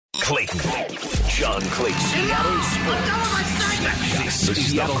Clayton. John Clayton. Seattle Sports. This is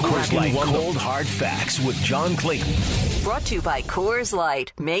Seattle Coors Light Cold Hard Facts with John Clayton. Brought to you by Coors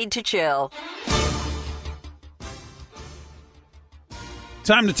Light, made to chill.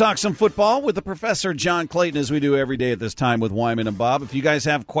 Time to talk some football with the Professor John Clayton, as we do every day at this time with Wyman and Bob. If you guys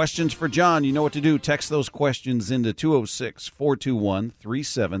have questions for John, you know what to do. Text those questions into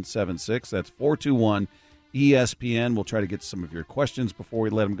 206-421-3776. That's 421-ESPN. We'll try to get some of your questions before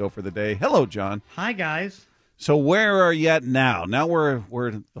we let him go for the day. Hello, John. Hi, guys. So where are you at now? Now we're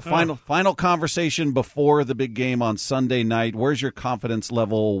the final conversation before the big game on Sunday night. Where's your confidence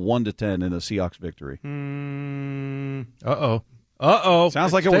level 1 to 10 in the Seahawks victory? Uh-oh.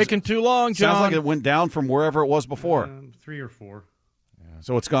 Sounds like it's it was taking too long, John. Sounds like it went down from wherever it was before. 3 or 4. Yeah.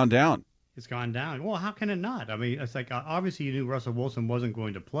 So it's gone down. It's gone down. Well, how can it not? I mean, it's like obviously you knew Russell Wilson wasn't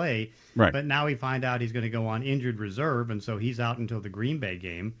going to play, right? But now we find out he's going to go on injured reserve, and so he's out until the Green Bay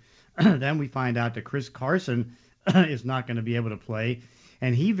game. Then we find out that Chris Carson is not going to be able to play,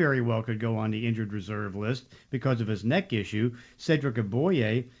 and he very well could go on the injured reserve list because of his neck issue. Cedric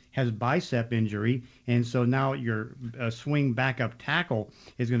Aboye has bicep injury, and so now your swing backup tackle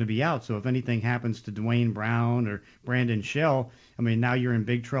is going to be out. So if anything happens to Dwayne Brown or Brandon Shell, I mean, now you're in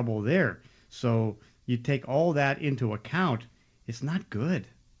big trouble there. So you take all that into account, it's not good.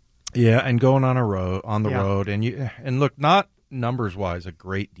 Yeah, and going on the road, and look, not numbers-wise a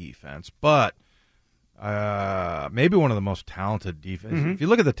great defense, but maybe one of the most talented defenses. Mm-hmm. If you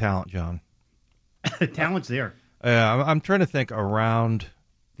look at the talent, John. Talent's there. I'm trying to think around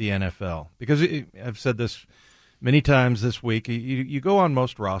the NFL, because I've said this many times this week. You go on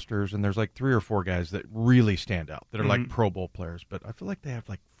most rosters, and there's like 3 or 4 guys that really stand out, that are like Pro Bowl players, but I feel like they have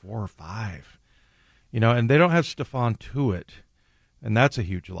like 4 or 5, and they don't have Stephon Tuitt, and that's a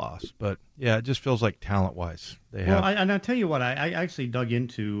huge loss. But, yeah, it just feels like talent-wise they have. Well, and I'll tell you what, I actually dug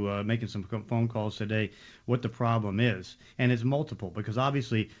into making some phone calls today what the problem is, and it's multiple, because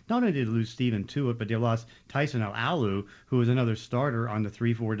obviously not only did they lose Stephon Tuitt, but they lost Tyson Alu, who was another starter on the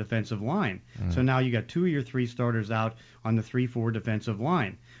 3-4 defensive line. So now you got 2 of your 3 starters out on the 3-4 defensive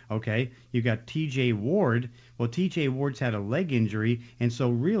line. Okay, you got T.J. Ward. Well, T.J. Ward's had a leg injury, and so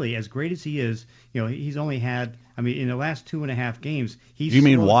really, as great as he is, he's only had, in the last 2.5 games, he's. You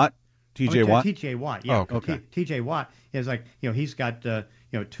mean Watt? T.J. Watt? T.J. Watt, yeah. Oh, okay. T.J. Watt is like, he's got,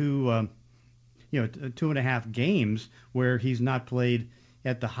 2.5 games where he's not played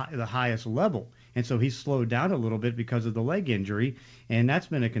at the highest level, and so he's slowed down a little bit because of the leg injury, and that's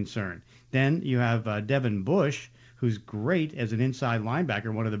been a concern. Then you have Devin Bush, who's great as an inside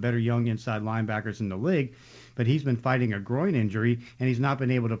linebacker, one of the better young inside linebackers in the league, but he's been fighting a groin injury, and he's not been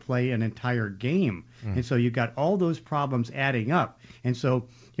able to play an entire game. And so you've got all those problems adding up. And so,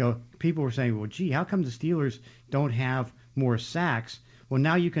 people were saying, well, gee, how come the Steelers don't have more sacks? Well,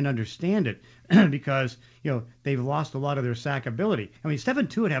 now you can understand it because, they've lost a lot of their sack ability. Stephon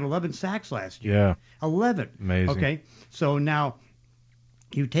Tuitt had 11 sacks last year. Yeah. 11. Amazing. Okay, so now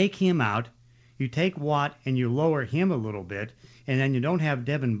you take him out, you take Watt and you lower him a little bit, and then you don't have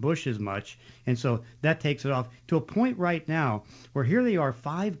Devin Bush as much, and so that takes it off to a point right now where here they are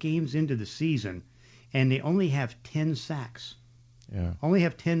 5 games into the season, and they only have 10 sacks. Yeah. Only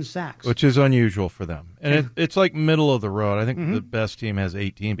have 10 sacks. Which is unusual for them. And it's like middle of the road. I think the best team has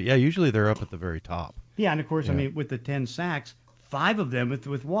 18, but, yeah, usually they're up at the very top. Yeah, and, of course, with the 10 sacks, 5 of them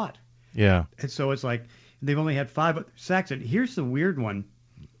with Watt. Yeah. And so it's like they've only had 5 sacks. And here's the weird one.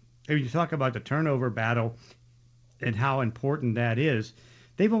 When you talk about the turnover battle and how important that is,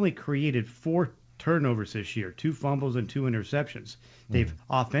 they've only created 4 turnovers this year, 2 fumbles and 2 interceptions. They've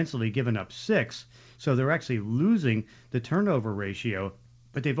offensively given up 6, so they're actually losing the turnover ratio,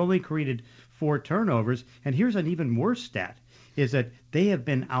 but they've only created 4 turnovers. And here's an even worse stat, is that they have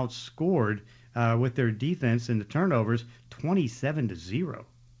been outscored with their defense in the turnovers 27-0.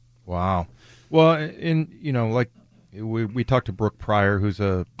 Wow. Well, we talked to Brooke Pryor, who's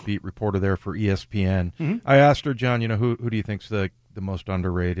a beat reporter there for ESPN. I asked her, John, who do you think's the most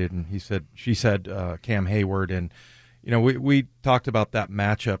underrated? And she said Cam Hayward. And we talked about that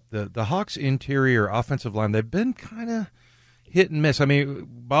matchup. The Hawks' interior offensive line, they've been kind of hit and miss.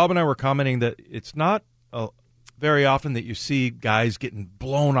 Bob and I were commenting that it's not very often that you see guys getting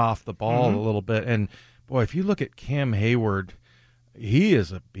blown off the ball a little bit. And boy, if you look at Cam Hayward, he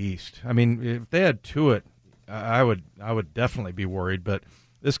is a beast. If they had Tuitt, I would definitely be worried, but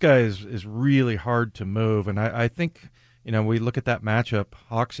this guy is really hard to move, and I think we look at that matchup,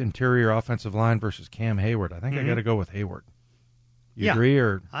 Hawks interior offensive line versus Cam Hayward. I think I got to go with Hayward. You agree?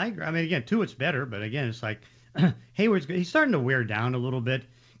 Or I agree. Again, Tuitt's better, but again, it's like he's starting to wear down a little bit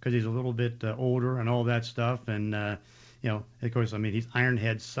because he's a little bit older and all that stuff, and of course, I mean, he's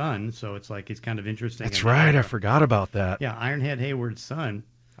Ironhead's son, so it's like he's kind of interesting. That's right. I forgot about that. Yeah, Ironhead Hayward's son.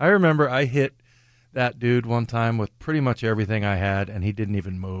 I remember I hit that dude one time with pretty much everything I had, and he didn't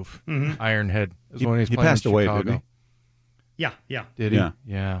even move. Mm-hmm. Ironhead. He playing passed in away, Chicago. didn't he? Yeah. Did he?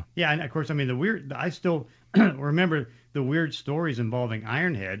 Yeah. Yeah, and of course, I mean, I still remember the weird stories involving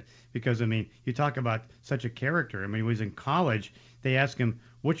Ironhead because, I mean, you talk about such a character. I mean, he was in college. They asked him,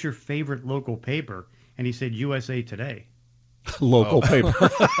 what's your favorite local paper? And he said, USA Today. Local paper.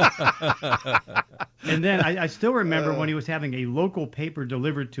 And then I still remember when he was having a local paper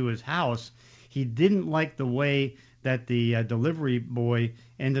delivered to his house, he didn't like the way that the delivery boy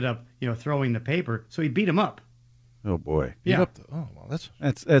ended up, throwing the paper, so he beat him up. Oh, boy. Yeah.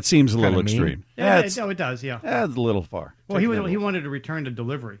 That seems a little mean. extreme. Yeah, it does, yeah. That's a little far. Well, he wanted to return to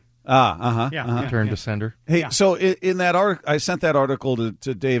delivery. Yeah. Return to sender. Hey, so in that article, I sent that article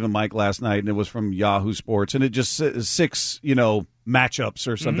to Dave and Mike last night, and it was from Yahoo Sports, and it just says 6, matchups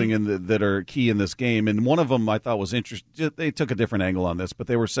or something that are key in this game, and one of them I thought was interesting. They took a different angle on this, but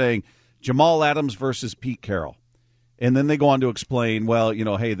they were saying Jamal Adams versus Pete Carroll. And then they go on to explain, well,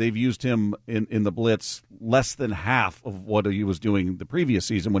 hey, they've used him in the blitz less than half of what he was doing the previous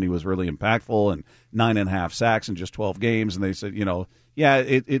season when he was really impactful and 9.5 sacks in just 12 games. And they said,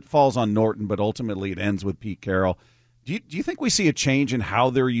 it falls on Norton, but ultimately it ends with Pete Carroll. Do you think we see a change in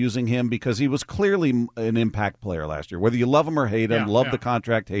how they're using him? Because he was clearly an impact player last year. Whether you love him or hate him, love the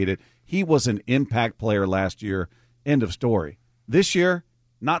contract, hate it, he was an impact player last year. End of story. This year,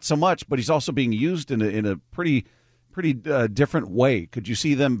 not so much, but he's also being used in a pretty different way. Could you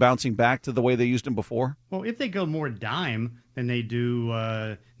see them bouncing back to the way they used him before? Well, if they go more dime than they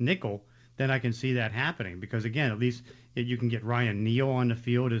do nickel, then I can see that happening. Because, again, at least you can get Ryan Neal on the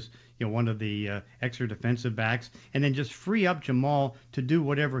field as one of the extra defensive backs, and then just free up Jamal to do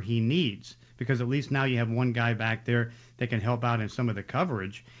whatever he needs. Because at least now you have one guy back there that can help out in some of the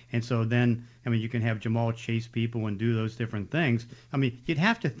coverage. And so then, you can have Jamal chase people and do those different things. You'd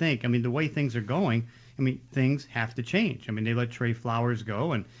have to think, the way things are going, things have to change. They let Trey Flowers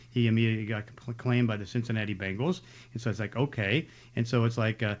go, and he immediately got claimed by the Cincinnati Bengals. And so it's like, okay. And so it's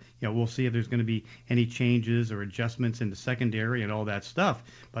like, we'll see if there's going to be any changes or adjustments in the secondary and all that stuff.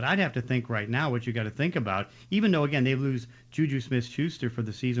 But I'd have to think right now what you got to think about, even though, again, they lose Juju Smith-Schuster for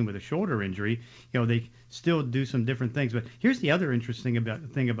the season with a shoulder injury, they still do some different things. But here's the other interesting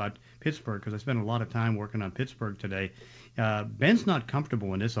thing about Pittsburgh, because I spent a lot of time working on Pittsburgh today. Ben's not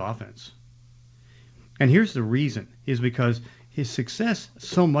comfortable in this offense. And here's the reason, is because his success,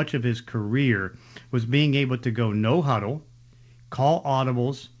 so much of his career, was being able to go no huddle, call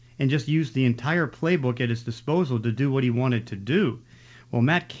audibles, and just use the entire playbook at his disposal to do what he wanted to do. Well,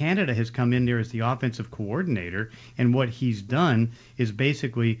 Matt Canada has come in there as the offensive coordinator, and what he's done is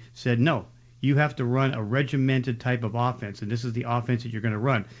basically said, no, you have to run a regimented type of offense, and this is the offense that you're going to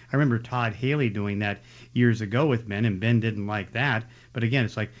run. I remember Todd Haley doing that years ago with Ben, and Ben didn't like that. But again,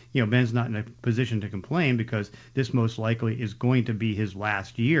 it's like, Ben's not in a position to complain because this most likely is going to be his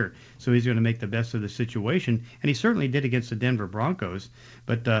last year. So he's going to make the best of the situation, and he certainly did against the Denver Broncos.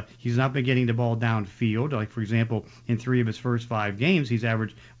 But he's not been getting the ball downfield. Like, for example, in 3 of his first 5 games, he's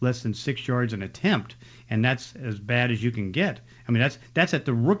averaged less than 6 yards an attempt, and that's as bad as you can get. That's at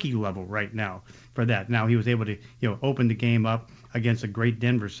the rookie level right now for that. Now, he was able to, open the game up against a great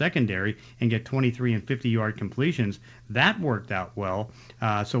Denver secondary and get 23 and 50-yard completions. That worked out well.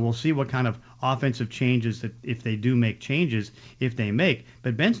 So we'll see what kind of offensive changes that, if they do make changes, if they make.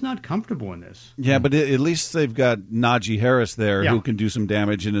 But Ben's not comfortable in this. Yeah, but at least they've got Najee Harris there who can do some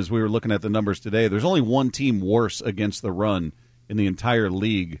damage. And as we were looking at the numbers today, there's only one team worse against the run in the entire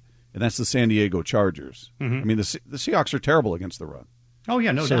league, and that's the San Diego Chargers. Mm-hmm. The Seahawks are terrible against the run. Oh,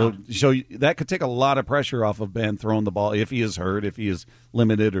 yeah, no doubt. So that could take a lot of pressure off of Ben throwing the ball. If he is hurt, if he is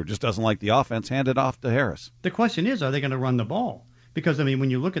limited, or just doesn't like the offense, hand it off to Harris. The question is, are they going to run the ball? Because,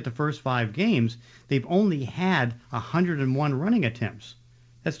 when you look at the first 5 games, they've only had 101 running attempts.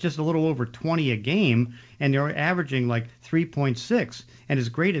 That's just a little over 20 a game, and they're averaging like 3.6. And as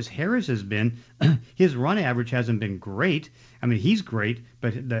great as Harris has been, his run average hasn't been great. He's great,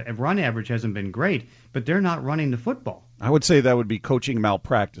 but the run average hasn't been great. But they're not running the football. I would say that would be coaching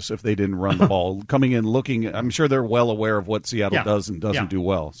malpractice if they didn't run the ball. Coming in, looking, I'm sure they're well aware of what Seattle does and doesn't do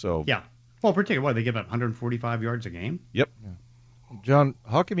well. So Well, particularly, they give up 145 yards a game? Yep. Yeah. John,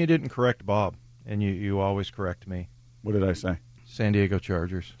 how come you didn't correct Bob, and you always correct me? What did I say? San Diego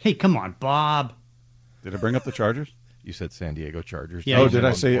Chargers. Hey, come on, Bob. Did I bring up the Chargers? You said San Diego Chargers. Yeah, did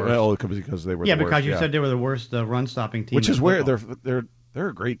I say? Oh, because they were. Yeah, the because worst. you said they were the worst run-stopping team. Which is where they're They're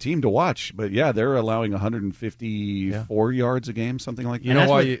a great team to watch, but yeah, they're allowing 154 yards a game, something like that. You know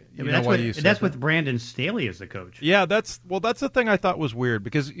why you said that's that? with Brandon Staley as the coach. Yeah, that's the thing I thought was weird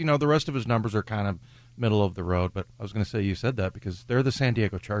because the rest of his numbers are kind of middle of the road. But I was going to say you said that because they're the San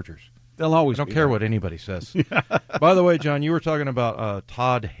Diego Chargers. They'll always. I don't care what anybody says. By the way, John, you were talking about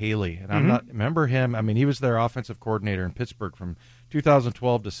Todd Haley, and I'm not remember him. I mean, he was their offensive coordinator in Pittsburgh from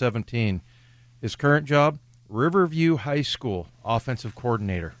 2012 to 17. His current job, Riverview High School offensive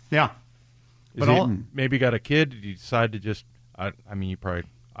coordinator. Yeah, Maybe got a kid. Did you decide to just? I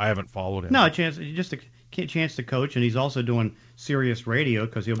haven't followed him. No, just a chance to coach, and he's also doing Sirius Radio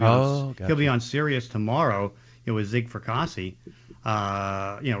because he'll be on Sirius tomorrow. With Zig Fracassi,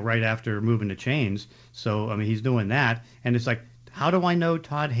 right after moving to Chains. So I mean, he's doing that, and it's like, how do I know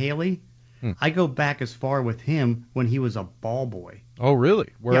Todd Haley? I go back as far with him when he was a ball boy. Oh, really?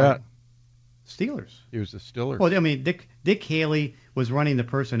 Where at? Steelers. He was the Steelers. Well, I mean, Dick Haley was running the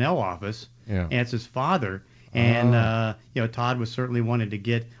personnel office. Yeah. And it's his father. And Todd was certainly wanted to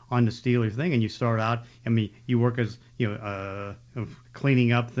get on the Steelers thing. And you start out, I mean, you work as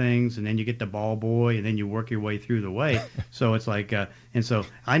cleaning up things, and then you get the ball boy, and then you work your way through the way. So it's like, and so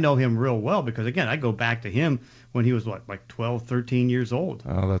I know him real well because again, I go back to him when he was like 12, 13 years old.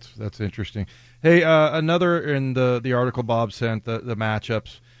 Oh, that's interesting. Hey, another in the article Bob sent, the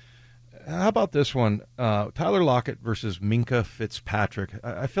matchups. How about this one? Tyler Lockett versus Minkah Fitzpatrick.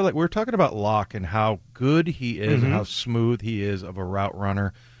 I feel like we're talking about Locke and how good he is and how smooth he is of a route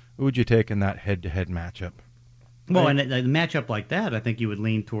runner. Who would you take in that head-to-head matchup? Well, and a matchup like that, I think you would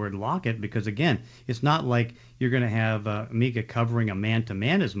lean toward Lockett because, again, it's not like you're going to have Mika covering a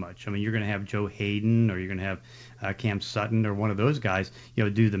man-to-man as much. I mean, you're going to have Joe Hayden or you're going to have Cam Sutton or one of those guys,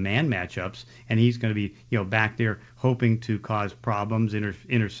 do the man matchups, and he's going to be, back there hoping to cause problems,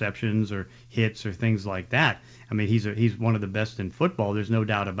 interceptions or hits or things like that. I mean, he's one of the best in football. There's no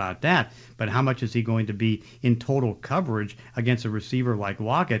doubt about that. But how much is he going to be in total coverage against a receiver like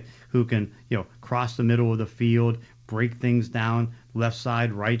Lockett who can, cross the middle of the field, break things down, left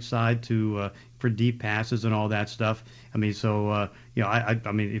side, right side for deep passes and all that stuff. I mean, so I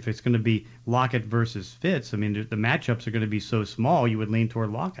mean, if it's going to be Lockett versus Fitz, I mean, the matchups are going to be so small, you would lean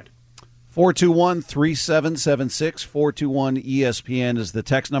toward Lockett. 421-3776, 421-ESPN is the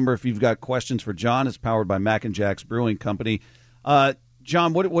text number. If you've got questions for John, it's powered by Mac and Jack's Brewing Company.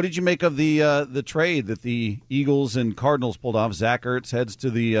 John, what did you make of the trade that the Eagles and Cardinals pulled off? Zach Ertz heads to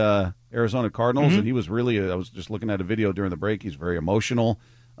the Arizona Cardinals, and he was really, I was just looking at a video during the break, he's very emotional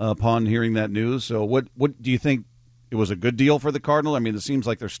upon hearing that news. So what do you think, it was a good deal for the Cardinals? I mean, it seems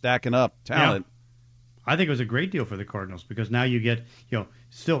like they're stacking up talent. Yeah. I think it was a great deal for the Cardinals because now you get,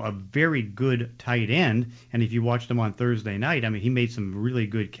 still a very good tight end. And if you watched him on Thursday night, I mean, he made some really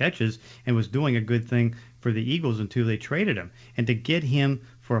good catches and was doing a good thing for the Eagles until they traded him. And to get him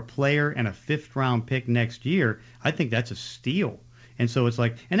for a player and a fifth-round pick next year, I think that's a steal. And so it's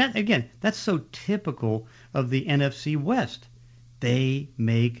like, and that, again, that's so typical of the NFC West. They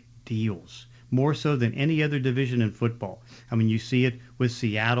make deals. More so than any other division in football. I mean, you see it with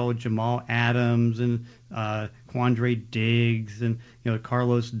Seattle, Jamal Adams and Quandre Diggs and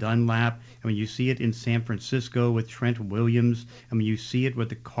Carlos Dunlap. I mean, you see it in San Francisco with Trent Williams. I mean, you see it with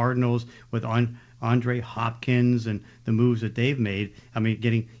the Cardinals with Andre Hopkins and the moves that they've made. I mean,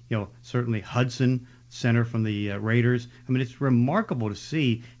 getting certainly Hudson, center from the Raiders. I mean, it's remarkable to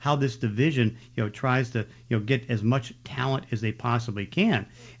see how this division, tries to, get as much talent as they possibly can.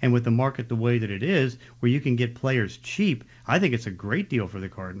 And with the market the way that it is, where you can get players cheap, I think it's a great deal for the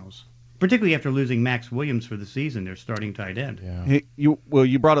Cardinals. Particularly after losing Max Williams for the season, their starting tight end. Yeah. Hey,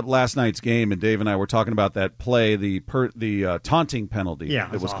 you brought up last night's game, and Dave and I were talking about that play, the taunting penalty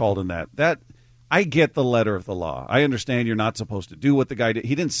that was called in that. I get the letter of the law. I understand you're not supposed to do what the guy did.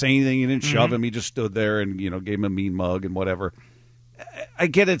 He didn't say anything. He didn't shove him. He just stood there and gave him a mean mug and whatever. I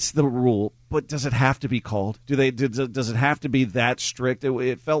get it's the rule, but does it have to be called? Does it have to be that strict?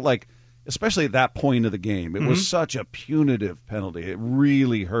 It felt like, especially at that point of the game, it was such a punitive penalty. It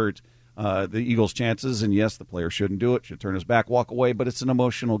really hurt the Eagles' chances. And yes, the player shouldn't do it. Should turn his back, walk away. But it's an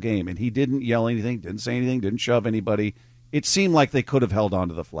emotional game, and he didn't yell anything, didn't say anything, didn't shove anybody. It seemed like they could have held on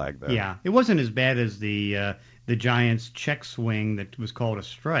to the flag there. Yeah, it wasn't as bad as the Giants' check swing that was called a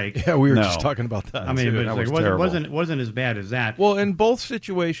strike. Yeah, we were just talking about that. I mean, too. it wasn't as bad as that. Well, in both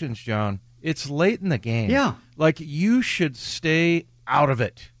situations, John, it's late in the game. Yeah, like you should stay out of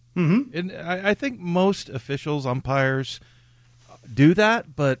it. Mm-hmm. And I think most officials, umpires, do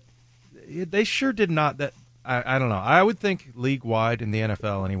that, but they sure did not. That I don't know. I would think league wide in the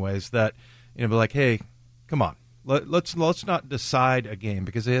NFL, anyways, that be like, hey, come on. let's not decide a game,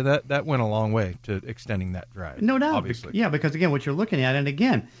 because that went a long way to extending that drive. No doubt. Obviously. Yeah, because again, what you're looking at, and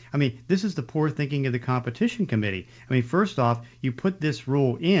again, I mean, this is the poor thinking of the competition committee. I mean, first off, you put this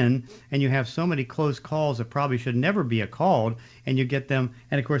rule in, and you have so many close calls that probably should never be called, and you get them.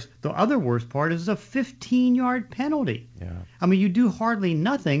 And of course, the other worst part is a 15-yard penalty. Yeah. I mean, you do hardly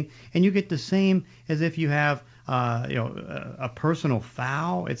nothing, and you get the same as if you have, a personal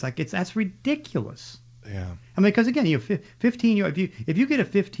foul. It's like that's ridiculous. Yeah. I mean, because again, you have 15 yard. If you get a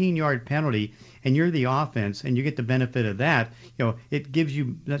 15-yard penalty and you're the offense and you get the benefit of that, it gives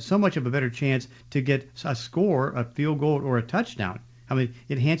you so much of a better chance to get a score, a field goal, or a touchdown. I mean,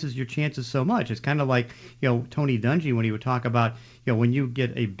 it enhances your chances so much. It's kind of like Tony Dungy when he would talk about when you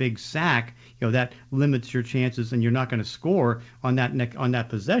get a big sack, that limits your chances and you're not going to score on that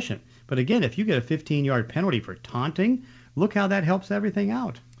possession. But again, if you get a 15-yard penalty for taunting, look how that helps everything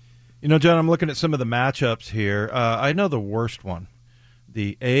out. John, I'm looking at some of the matchups here. I know the worst one,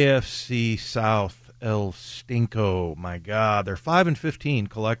 the AFC South, El Stinko. My God, they're 5-15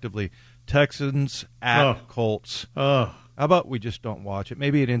 collectively. Texans at Colts. How about we just don't watch it?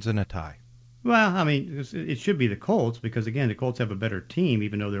 Maybe it ends in a tie. Well, I mean, it should be the Colts because, again, the Colts have a better team,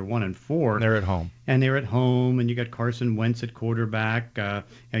 even though they're 1-4. They're at home. And they're at home, and you got Carson Wentz at quarterback.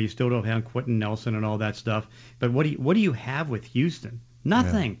 You still don't have Quentin Nelson and all that stuff. But what do you have with Houston?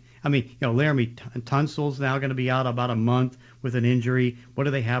 Nothing. Yeah. I mean, Laramie Tunsil's now going to be out about a month with an injury. What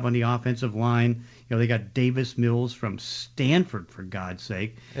do they have on the offensive line? They got Davis Mills from Stanford, for God's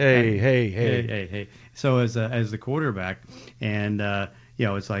sake. Hey. So as the quarterback, and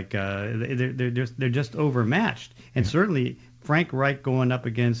it's like they're just overmatched. And certainly Frank Reich going up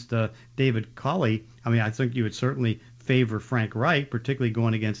against David Culley. I mean, I think you would certainly favor Frank Reich, particularly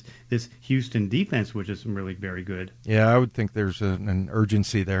going against this Houston defense, which is really very good. Yeah, I would think there's an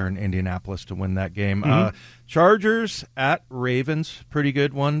urgency there in Indianapolis to win that game. Mm-hmm. Chargers at Ravens, pretty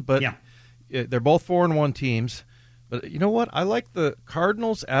good one, but they're both 4-1 teams. But you know what? I like the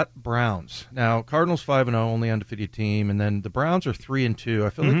Cardinals at Browns. Now, Cardinals 5-0, only undefeated team, and then the Browns are 3-2. I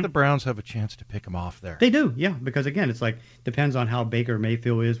feel like the Browns have a chance to pick them off there. They do, yeah, because again, it's like depends on how Baker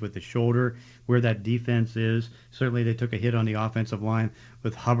Mayfield is with the shoulder, where that defense is. Certainly, they took a hit on the offensive line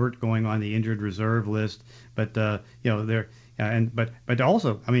with Hubbard going on the injured reserve list, but they're but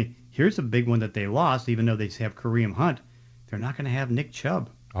also, I mean, here's a big one that they lost, even though they have Kareem Hunt. They're not going to have Nick Chubb.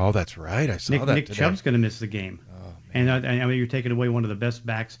 Oh, that's right. I saw that Nick today. Chubb's going to miss the game. And I mean, you're taking away one of the best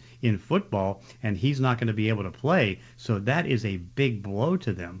backs in football, and he's not going to be able to play. So that is a big blow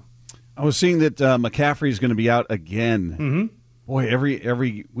to them. I was seeing that McCaffrey's going to be out again. Mm-hmm. Boy,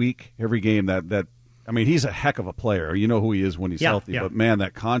 every week, every game. That I mean, he's a heck of a player. You know who he is when he's healthy. Yeah. But man,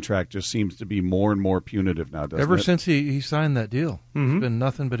 that contract just seems to be more and more punitive now. Doesn't Ever it? since he signed that deal, it's been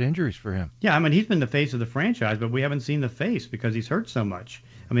nothing but injuries for him. Yeah, I mean, he's been the face of the franchise, but we haven't seen the face because he's hurt so much.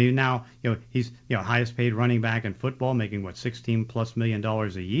 I mean, now he's highest paid running back in football, making $16+ million a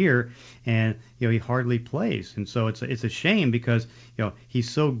year, and he hardly plays, and so it's a shame because he's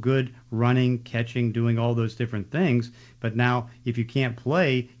so good running, catching, doing all those different things. But now, if you can't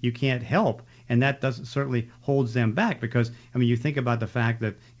play, you can't help, and that certainly holds them back because I mean, you think about the fact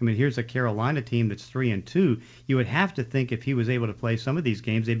that here's a Carolina team that's 3-2. You would have to think if he was able to play some of these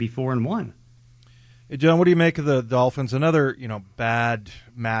games, they'd be 4-1. Hey, John, what do you make of the Dolphins? Another, bad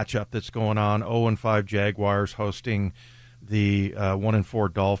matchup that's going on. 0-5 Jaguars hosting the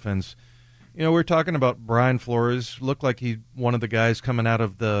 1-4 Dolphins. We were talking about Brian Flores. Looked like he one of the guys coming out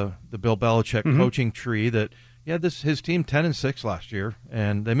of the Bill Belichick coaching tree that he had his team 10-6 last year,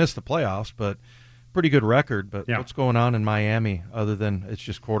 and they missed the playoffs, but pretty good record. But what's going on in Miami other than it's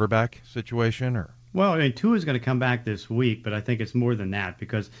just quarterback situation or? Well, I mean, Tua is going to come back this week, but I think it's more than that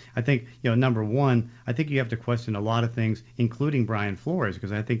because I think, number one, I think you have to question a lot of things, including Brian Flores,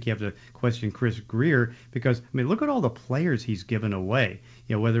 because I think you have to question Chris Greer because, look at all the players he's given away,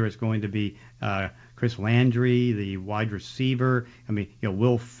 whether it's going to be Chris Landry, the wide receiver,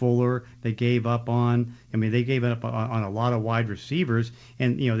 Will Fuller they gave up on. They gave up on a lot of wide receivers,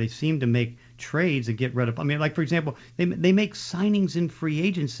 and, they seem to make trades and get rid of, like, for example, they make signings in free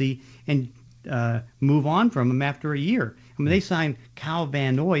agency and move on from him after a year. They signed Kyle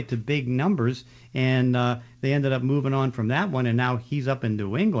Van Noy to big numbers, and they ended up moving on from that one, and now he's up in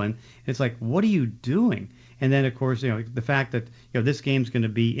New England. It's like, what are you doing? And then, of course, the fact that this game's going to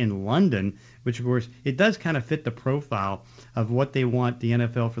be in London, which, of course, it does kind of fit the profile of what they want the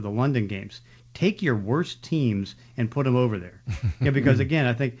NFL for the London games. Take your worst teams and put them over there. Because, again,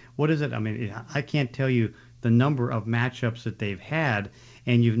 I think, what is it? I can't tell you the number of matchups that they've had,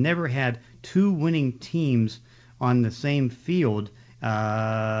 and you've never had two winning teams on the same field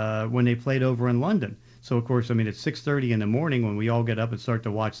when they played over in London. So, of course, I mean, it's 6:30 in the morning when we all get up and start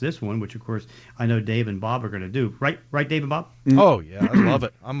to watch this one, which, of course, I know Dave and Bob are going to do. Right, Dave and Bob? Oh, yeah, I love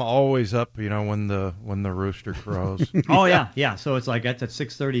it. I'm always up, when the rooster crows. Oh, yeah. So it's like that's at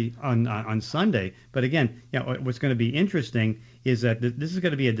 6:30 on Sunday. But again, what's going to be interesting is that this is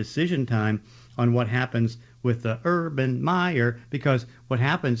going to be a decision time on what happens with the Urban Meyer, because what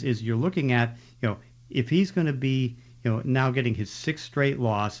happens is you're looking at, if he's going to be, now getting his 6th straight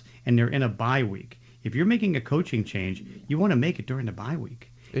loss and they're in a bye week. If you're making a coaching change, you want to make it during the bye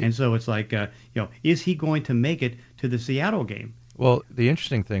week. And so it's like, is he going to make it to the Seattle game? Well, the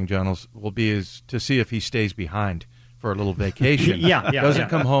interesting thing, John, will be is to see if he stays behind for a little vacation. Yeah. Doesn't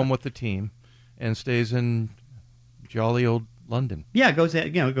come home with the team and stays in jolly old London. Yeah, goes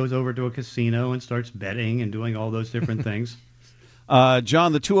over to a casino and starts betting and doing all those different things.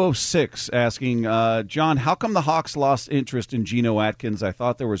 John, the 206 asking, John, how come the Hawks lost interest in Geno Atkins? I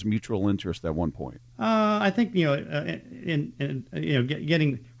thought there was mutual interest at one point. I think getting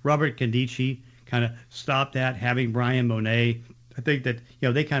Robert Condici kind of stopped that, having Brian Monet. I think that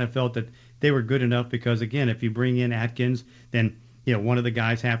they kind of felt that they were good enough because, again, if you bring in Atkins, then one of the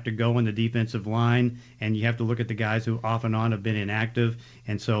guys have to go on the defensive line, and you have to look at the guys who off and on have been inactive.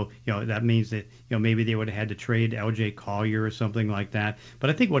 And so, that means that, maybe they would have had to trade L.J. Collier or something like that. But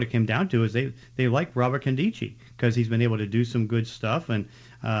I think what it came down to is they like Robert Condici because he's been able to do some good stuff, and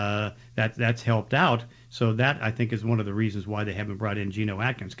that's helped out. So that, I think, is one of the reasons why they haven't brought in Geno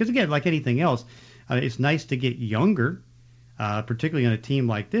Atkins. Because, again, like anything else, it's nice to get younger, particularly on a team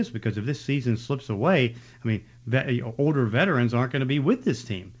like this, because if this season slips away, I mean, older veterans aren't going to be with this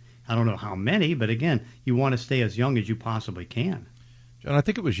team. I don't know how many, but again, you want to stay as young as you possibly can. John, I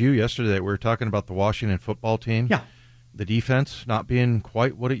think it was you yesterday that we were talking about the Washington football team. Yeah. The defense not being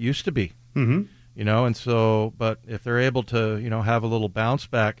quite what it used to be. Mm-hmm. And so, but if they're able to, have a little bounce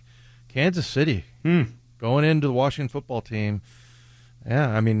back, Kansas City going into the Washington football team,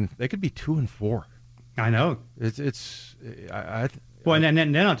 I mean, they could be 2-4. I know. Well, and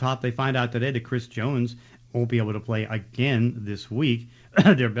then on top, they find out today that Chris Jones won't be able to play again this week,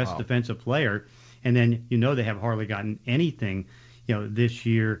 their best defensive player. And then, they have hardly gotten anything, this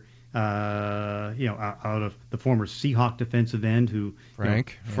year, out of the former Seahawk defensive end who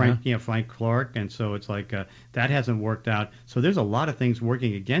Frank Clark. And so it's like that hasn't worked out. So there's a lot of things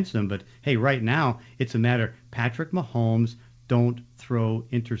working against them. But, hey, right now it's a matter Patrick Mahomes, don't throw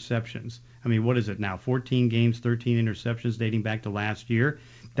interceptions. I mean, what is it now? 14 games, 13 interceptions dating back to last year.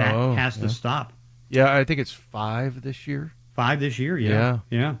 That has to stop. Yeah, I think it's 5 this year. 5 this year, yeah.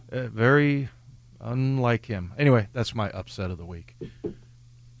 Very unlike him. Anyway, that's my upset of the week.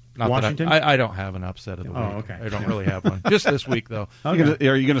 Not Washington? That I don't have an upset of the week. Oh, okay. I don't really have one. Just this week, though. Okay.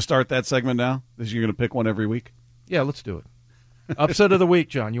 Are you going to start that segment now? You're going to pick one every week? Yeah, let's do it. Upset of the week,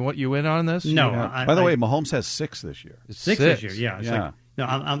 John. You in on this? No. By the way, Mahomes has 6 this year. 6 this year, yeah.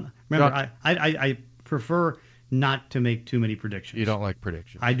 Yeah. Remember, I prefer not to make too many predictions. You don't like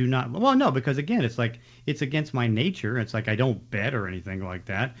predictions? I do not. Well, no, because again, it's like it's against my nature. It's like I don't bet or anything like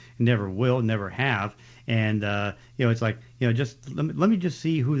that. Never will, never have. And it's like just let me just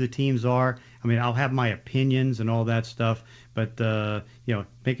see who the teams are. I mean, I'll have my opinions and all that stuff, but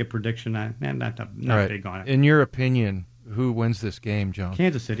make a prediction. I'm not big on it. In your opinion, who wins this game, John?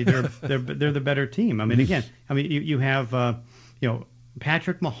 Kansas City. They're the better team. I mean, again, you have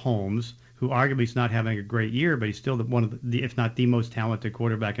Patrick Mahomes, who arguably is not having a great year, but he's still one of the, if not the most talented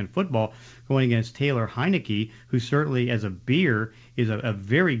quarterback in football, going against Taylor Heineke, who certainly as a beer is a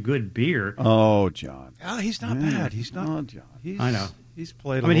very good beer. Oh, John. Oh, he's not bad. He's not. Oh, John. I know. He's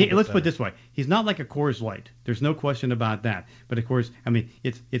played. Let's put it this way: he's not like a Coors Light. There's no question about that. But of course,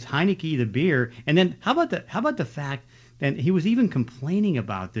 it's Heineke the beer, and then how about the fact. And he was even complaining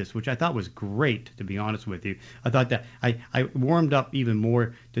about this, which I thought was great, to be honest with you. I thought that I warmed up even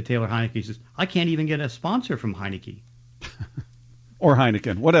more to Taylor Heineke. He says, I can't even get a sponsor from Heineke. Or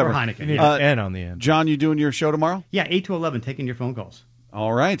Heineken, whatever. Or Heineken. You need an N on the end. John, you doing your show tomorrow? Yeah, 8 to 11, taking your phone calls.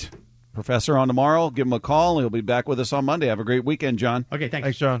 All right. Professor on tomorrow. Give him a call. He'll be back with us on Monday. Have a great weekend, John. Okay, thanks.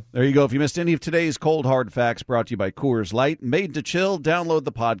 Thanks, John. There you go. If you missed any of today's Cold Hard Facts, brought to you by Coors Light, made to chill, download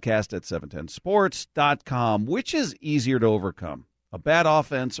the podcast at 710sports.com. Which is easier to overcome, a bad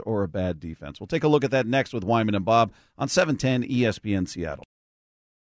offense or a bad defense? We'll take a look at that next with Wyman and Bob on 710 ESPN Seattle.